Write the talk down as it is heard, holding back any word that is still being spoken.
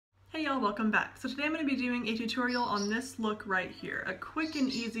y'all, welcome back. So today I'm going to be doing a tutorial on this look right here. A quick and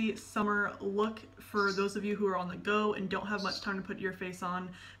easy summer look for those of you who are on the go and don't have much time to put your face on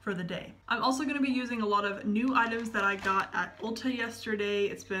for the day. I'm also going to be using a lot of new items that I got at Ulta yesterday.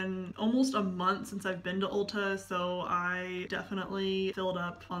 It's been almost a month since I've been to Ulta, so I definitely filled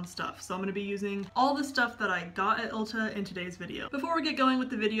up on stuff. So I'm going to be using all the stuff that I got at Ulta in today's video. Before we get going with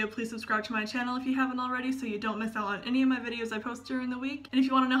the video, please subscribe to my channel if you haven't already so you don't miss out on any of my videos I post during the week. And if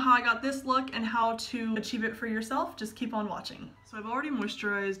you want to know how I got this look and how to achieve it for yourself, just keep on watching. So I've already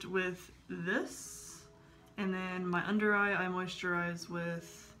moisturized with this, and then my under eye I moisturize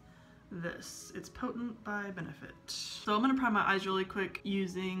with this. It's Potent by Benefit. So I'm going to prime my eyes really quick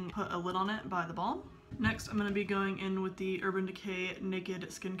using Put a Lid on It by the Balm. Next, I'm going to be going in with the Urban Decay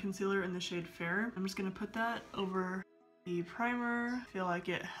Naked Skin Concealer in the shade Fair. I'm just going to put that over the primer. I feel like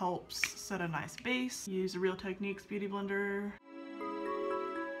it helps set a nice base. Use a Real Techniques Beauty Blender.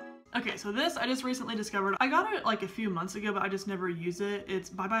 Okay, so this I just recently discovered. I got it like a few months ago, but I just never use it. It's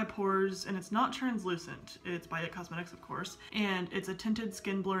by Pores, and it's not translucent. It's by PUR Cosmetics, of course, and it's a tinted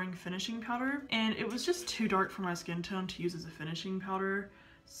skin blurring finishing powder, and it was just too dark for my skin tone to use as a finishing powder.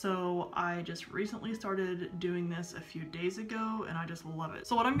 So I just recently started doing this a few days ago and I just love it.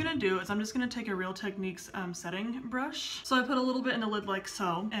 So what I'm gonna do is I'm just gonna take a Real Techniques setting brush. So I put a little bit in the lid like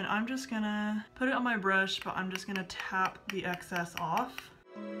so, and I'm just gonna put it on my brush, but I'm just gonna tap the excess off.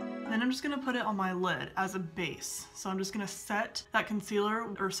 Then I'm just going to put it on my lid as a base. So I'm just going to set that concealer,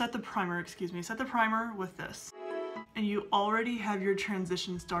 or set the primer with this. And you already have your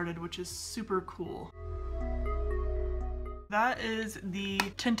transition started, which is super cool. That is the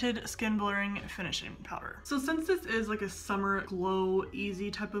Tinted Skin Blurring Finishing Powder. So since this is like a summer glow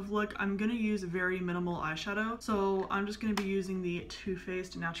easy type of look, I'm gonna use very minimal eyeshadow. So I'm just gonna be using the Too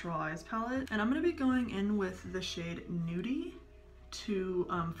Faced Natural Eyes palette. And I'm gonna be going in with the shade Nudie to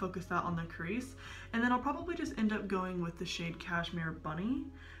focus that on the crease, and then I'll probably just end up going with the shade Cashmere Bunny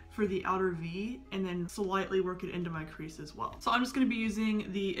for the outer V, and then slightly work it into my crease as well. So I'm just going to be using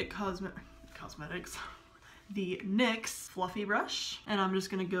the PUR Cosmetics, the NYX fluffy brush, and I'm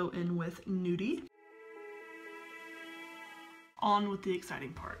just going to go in with Nudie. On with the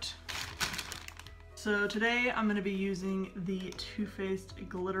exciting part. So today I'm going to be using the Too Faced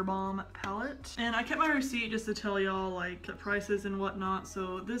Glitter Balm palette. And I kept my receipt just to tell y'all like the prices and whatnot.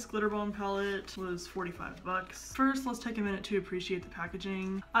 So this Glitter Balm palette was 45 bucks. First, let's take a minute to appreciate the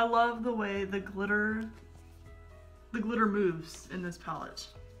packaging. I love the way the glitter moves in this palette.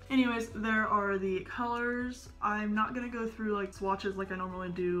 Anyways, there are the colors. I'm not going to go through like swatches like I normally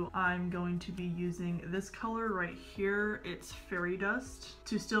do. I'm going to be using this color right here. It's Fairy Dust,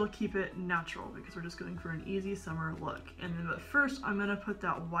 to still keep it natural because we're just going for an easy summer look. And then but first I'm going to put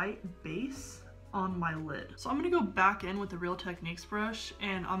that white base on my lid. So I'm going to go back in with the Real Techniques brush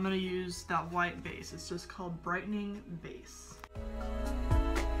and I'm going to use that white base. It's just called Brightening Base.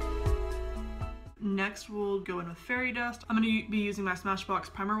 Next, we'll go in with Fairy Dust. I'm going to be using my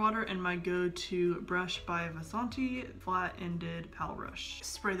Smashbox Primer Water and my go-to brush by Vasanti flat-ended paddle brush.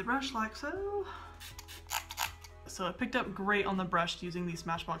 Spray the brush like so. So it picked up great on the brush using the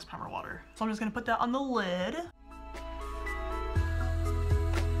Smashbox Primer Water. So I'm just going to put that on the lid.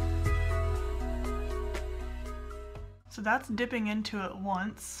 So that's dipping into it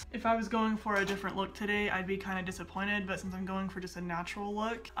once. If I was going for a different look today, I'd be kind of disappointed, but since I'm going for just a natural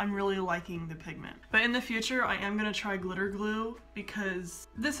look, I'm really liking the pigment. But in the future, I am gonna try glitter glue because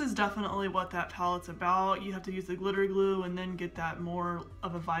this is definitely what that palette's about. You have to use the glitter glue and then get that more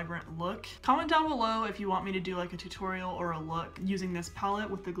of a vibrant look. Comment down below if you want me to do like a tutorial or a look using this palette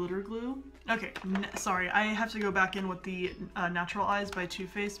with the glitter glue. Okay, sorry, I have to go back in with the Natural Eyes by Too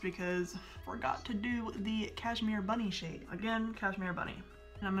Faced because I forgot to do the Cashmere Bunny shade. Again, Cashmere Bunny.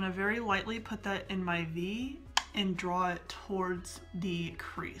 And I'm gonna very lightly put that in my V and draw it towards the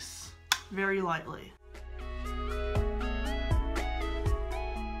crease. Very lightly.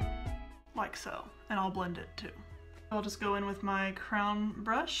 Like so. And I'll blend it too. I'll just go in with my crown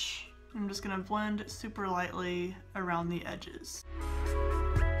brush. I'm just gonna blend super lightly around the edges.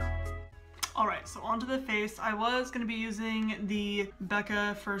 Alright, so onto the face. I was going to be using the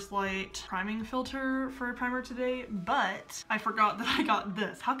Becca First Light priming filter for a primer today, but I forgot that I got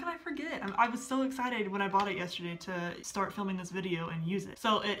this. How can I forget? I was so excited when I bought it yesterday to start filming this video and use it.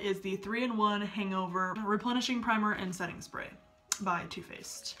 So it is the 3-in-1 Hangover Replenishing Primer and Setting Spray by Too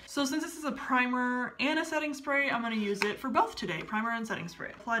Faced. So since this is a primer and a setting spray, I'm going to use it for both today, primer and setting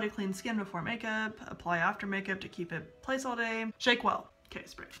spray. Apply to clean skin before makeup, apply after makeup to keep it in place all day. Shake well. Okay,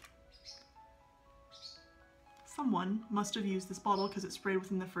 spray. Someone must have used this bottle because it sprayed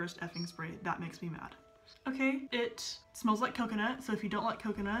within the first effing spray. That makes me mad. Okay, it smells like coconut, so if you don't like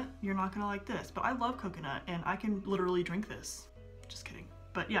coconut, you're not gonna like this. But I love coconut, and I can literally drink this. Just kidding.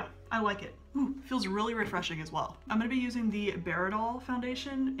 But yeah, I like it. Ooh, feels really refreshing as well. I'm gonna be using the Reval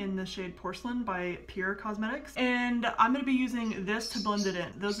foundation in the shade Porcelain by PUR Cosmetics, and I'm gonna be using this to blend it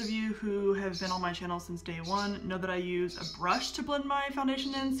in. Those of you who have been on my channel since day one know that I use a brush to blend my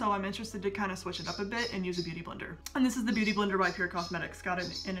foundation in, so I'm interested to kind of switch it up a bit and use a beauty blender. And this is the beauty blender by PUR Cosmetics. Got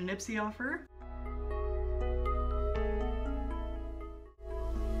it in a Nipsey offer.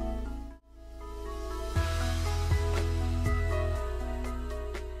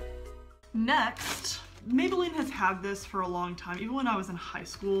 Next, Maybelline has had this for a long time, even when I was in high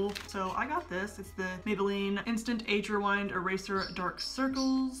school. So I got this. It's the Maybelline Instant Age Rewind Eraser Dark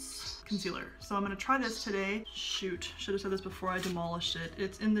Circles Concealer. So I'm gonna try this today. Shoot, should have said this before I demolished it.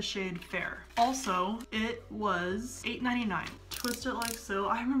 It's in the shade Fair. Also, it was $8.99. Twist it like so.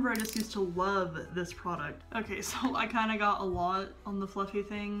 I remember I just used to love this product. Okay, so I kind of got a lot on the fluffy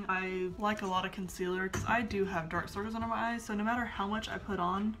thing. I like a lot of concealer because I do have dark circles under my eyes, so no matter how much I put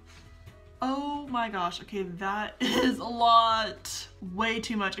on, oh my gosh, okay, that is a lot. Way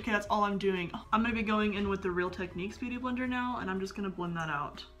too much. Okay, that's all I'm doing. I'm gonna be going in with the Real Techniques Beauty Blender now, and I'm just gonna blend that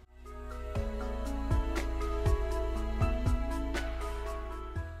out.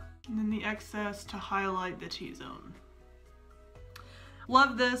 And then the excess to highlight the T-zone.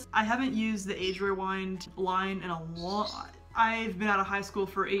 Love this. I haven't used the Age Rewind line in a lot. I've been out of high school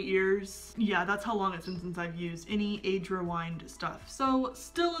for 8 years. Yeah, that's how long it's been since I've used any Age Rewind stuff. So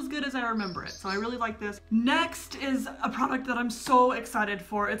still as good as I remember it. So I really like this. Next is a product that I'm so excited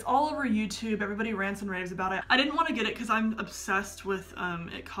for. It's all over YouTube. Everybody rants and raves about it. I didn't want to get it because I'm obsessed with PUR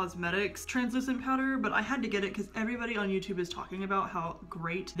Cosmetics translucent powder, but I had to get it because everybody on YouTube is talking about how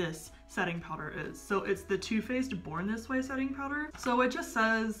great this setting powder is. So it's the Too Faced Born This Way setting powder. So it just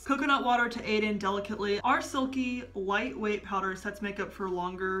says, coconut water to aid in delicately. Our silky, lightweight powder sets makeup for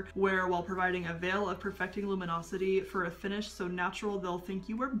longer wear while providing a veil of perfecting luminosity for a finish so natural they'll think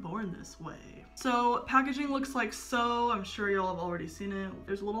you were born this way. So packaging looks like so. I'm sure y'all have already seen it.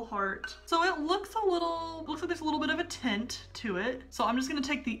 There's a little heart. So it looks like there's a little bit of a tint to it. So I'm just gonna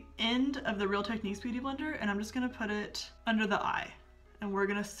take the end of the Real Techniques Beauty Blender and I'm just gonna put it under the eye. And we're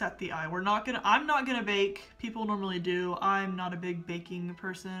gonna set the eye. I'm not gonna bake. People normally do. I'm not a big baking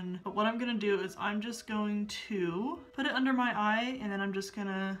person. But what I'm gonna do is I'm just going to put it under my eye and then I'm just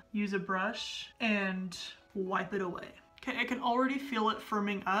gonna use a brush and wipe it away. Okay, I can already feel it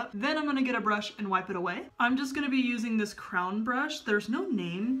firming up. Then I'm gonna get a brush and wipe it away. I'm just gonna be using this crown brush. There's no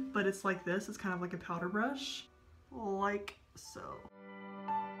name, but it's like this. It's kind of like a powder brush, like so.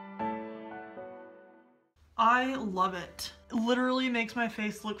 I love it. It literally makes my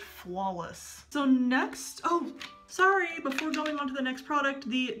face look flawless. So next, oh, sorry, before going on to the next product,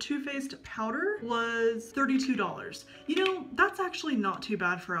 the Too Faced powder was $32. You know, that's actually not too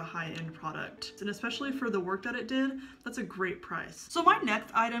bad for a high-end product. And especially for the work that it did, that's a great price. So my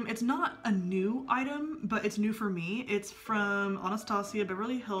next item, it's not a new item, but it's new for me. It's from Anastasia,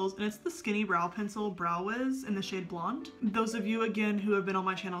 Beverly Hills, and it's the Skinny Brow Pencil Brow Wiz in the shade Blonde. Those of you, again, who have been on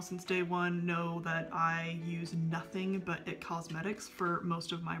my channel since day one know that I use nothing but IT Cosmetics for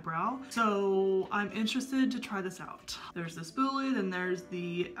most of my brow. So I'm interested to try this out. There's the spoolie, then there's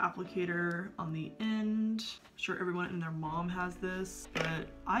the applicator on the end. I'm sure everyone and their mom has this, but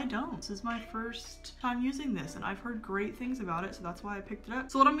I don't. This is my first time using this and I've heard great things about it, so that's why I picked it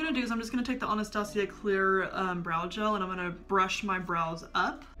up. So what I'm gonna do is I'm just gonna take the Anastasia Clear Brow Gel and I'm gonna brush my brows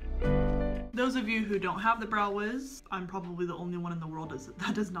up. Those of you who don't have the Brow Wiz, I'm probably the only one in the world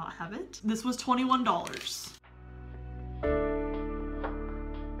that does not have it. This was $21.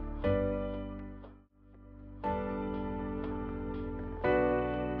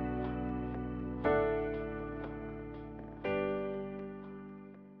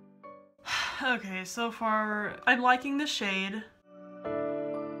 Okay, so far I'm liking the shade.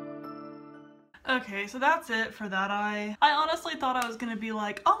 Okay, so that's it for that eye. I honestly thought I was gonna be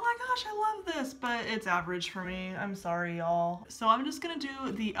like, oh my gosh, I love this, but it's average for me. I'm sorry, y'all. So I'm just gonna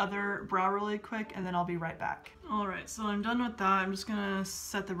do the other brow really quick and then I'll be right back. All right, so I'm done with that. I'm just gonna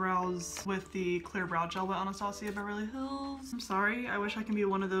set the brows with the Clear Brow Gel by Anastasia Beverly Hills. I'm sorry, I wish I can be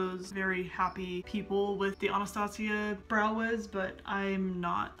one of those very happy people with the Anastasia Brow Wiz, but I'm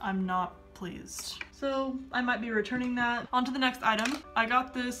not pleased. So I might be returning that. On to the next item. I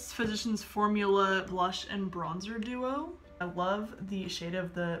got this Physicians Formula blush and bronzer duo. I love the shade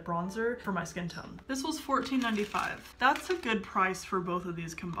of the bronzer for my skin tone. This was $14.95. That's a good price for both of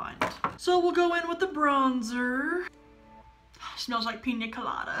these combined. So we'll go in with the bronzer. Smells like pina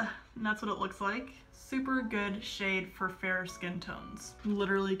colada. and that's what it looks like. Super good shade for fair skin tones.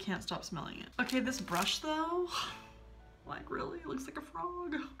 Literally can't stop smelling it. Okay, this brush though, like really, it looks like a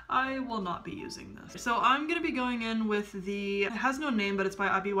frog. I will not be using this. So I'm gonna be going in with the, it has no name, but it's by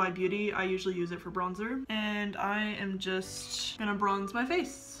Ivory Beauty. I usually use it for bronzer, and I am just gonna bronze my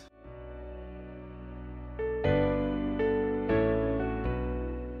face.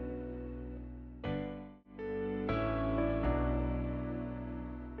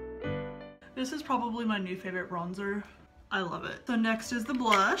 This is probably my new favorite bronzer. I love it. So next is the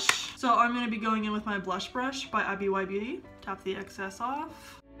blush. So I'm gonna be going in with my blush brush by Ivory Beauty. Tap the excess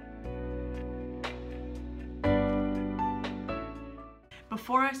off.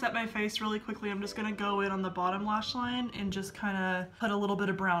 Before I set my face really quickly, I'm just gonna go in on the bottom lash line and just kind of put a little bit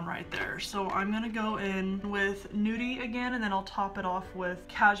of brown right there. So I'm gonna go in with Nudie again, and then I'll top it off with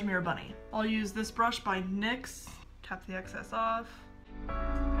Cashmere Bunny. I'll use this brush by NYX. Tap the excess off.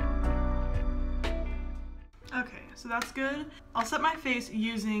 Okay, so that's good. I'll set my face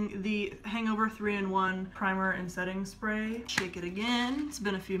using the Hangover 3-in-1 primer and setting spray. Shake it again. It's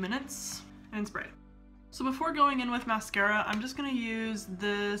been a few minutes, and spray. So before going in with mascara, I'm just gonna use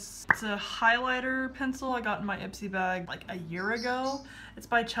this. It's a highlighter pencil I got in my Ipsy bag like a year ago. It's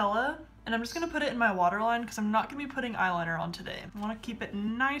by Chella, and I'm just gonna put it in my waterline because I'm not gonna be putting eyeliner on today. I wanna keep it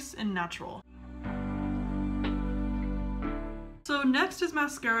nice and natural. So next is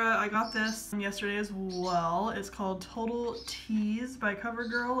mascara. I got this yesterday as well. It's called Total Tease by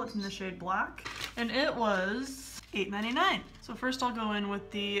Covergirl. It's in the shade black, and it was $8.99. So first I'll go in with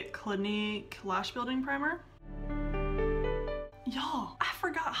the Clinique Lash Building Primer. Y'all, I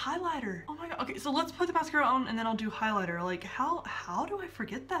forgot highlighter. Oh my god. Okay, so let's put the mascara on and then I'll do highlighter. Like how do I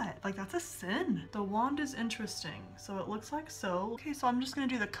forget that? Like that's a sin. The wand is interesting. So it looks like so. Okay, so I'm just gonna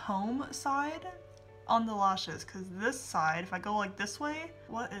do the comb side on the lashes, because this side, if I go like this way,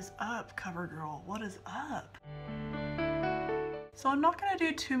 what is up, CoverGirl? What is up? So I'm not gonna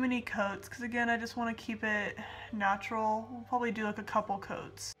do too many coats, because again, I just want to keep it natural. We'll probably do like a couple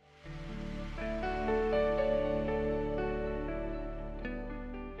coats.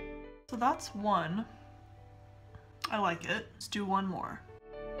 So that's one. I like it. Let's do one more.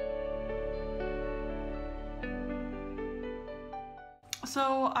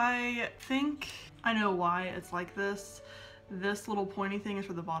 So I think I know why it's like this. This little pointy thing is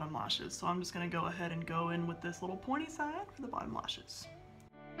for the bottom lashes. So I'm just gonna go ahead and go in with this little pointy side for the bottom lashes.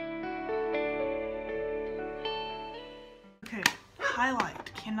 Okay,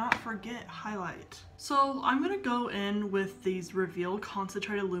 highlight. Cannot forget highlight. So I'm gonna go in with these Reval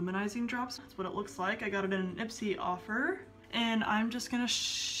Concentrated Luminizing Drops. That's what it looks like. I got it in an Ipsy offer. And I'm just gonna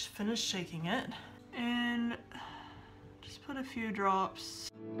finish shaking it. And just put a few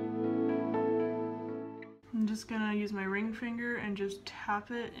drops. I'm just gonna use my ring finger and just tap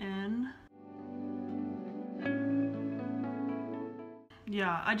it in.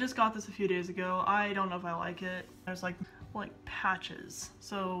 Yeah, I just got this a few days ago. I don't know if I like it. There's like patches.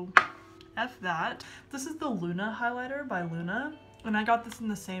 So F that. This is the Luna highlighter by Luna. And I got this in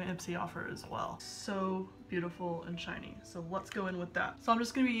the same Ipsy offer as well. So beautiful and shiny. So let's go in with that. So I'm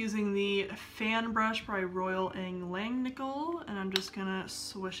just gonna be using the fan brush by Royal Lang Nickel, and I'm just gonna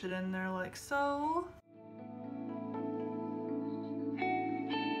swish it in there like so.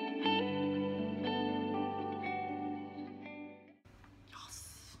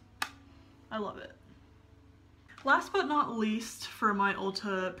 Yes. I love it. Last but not least, for my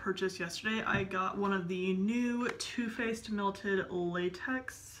Ulta purchase yesterday, I got one of the new Too Faced Melted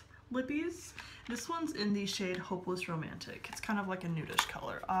Latex lippies. This one's in the shade Hopeless Romantic. It's kind of like a nudish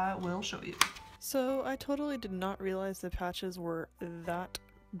color. I will show you. So I totally did not realize the patches were that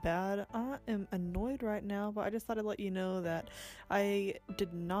bad. I am annoyed right now, but I just thought I'd let you know that I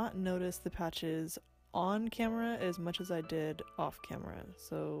did not notice the patches on camera as much as I did off camera,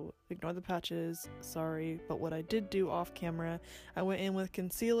 so ignore the patches, sorry. But what I did do off camera, I went in with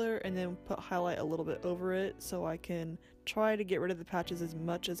concealer and then put highlight a little bit over it so I can try to get rid of the patches as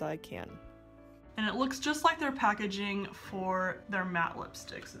much as I can. And it looks just like their packaging for their matte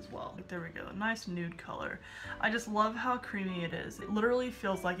lipsticks as well. Like, there we go, nice nude color. I just love how creamy it is. It literally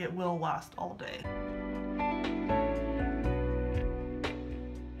feels like it will last all day.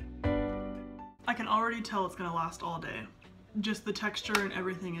 I can already tell it's gonna last all day. Just the texture and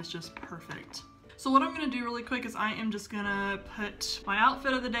everything is just perfect. So what I'm gonna do really quick is I am just gonna put my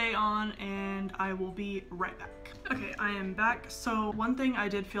outfit of the day on and I will be right back. Okay, I am back. So one thing I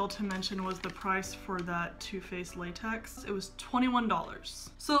did fail to mention was the price for that Too Faced latex. It was $21.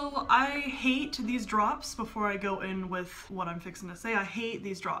 So I hate these drops. Before I go in with what I'm fixing to say, I hate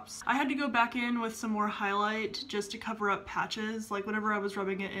these drops. I had to go back in with some more highlight just to cover up patches. Like whenever I was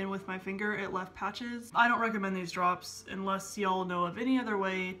rubbing it in with my finger, it left patches. I don't recommend these drops unless y'all know of any other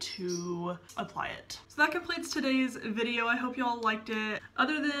way to apply it. So that completes today's video. I hope y'all liked it.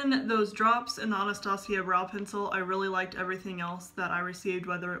 Other than those drops and the Anastasia brow pencil, I really liked everything else that I received,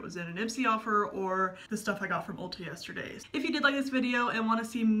 whether it was in an Ipsy offer or the stuff I got from Ulta yesterday. If you did like this video and want to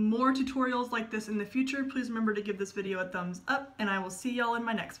see more tutorials like this in the future, please remember to give this video a thumbs up, and I will see y'all in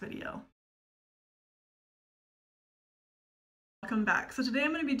my next video. Welcome back. So today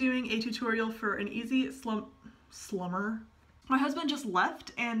I'm going to be doing a tutorial for an easy slummer. My husband just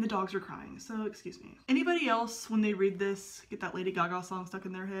left and the dogs are crying, so excuse me. Anybody else, when they read this, get that Lady Gaga song stuck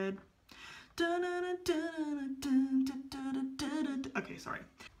in their head? Okay, sorry.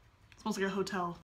 It smells like a hotel.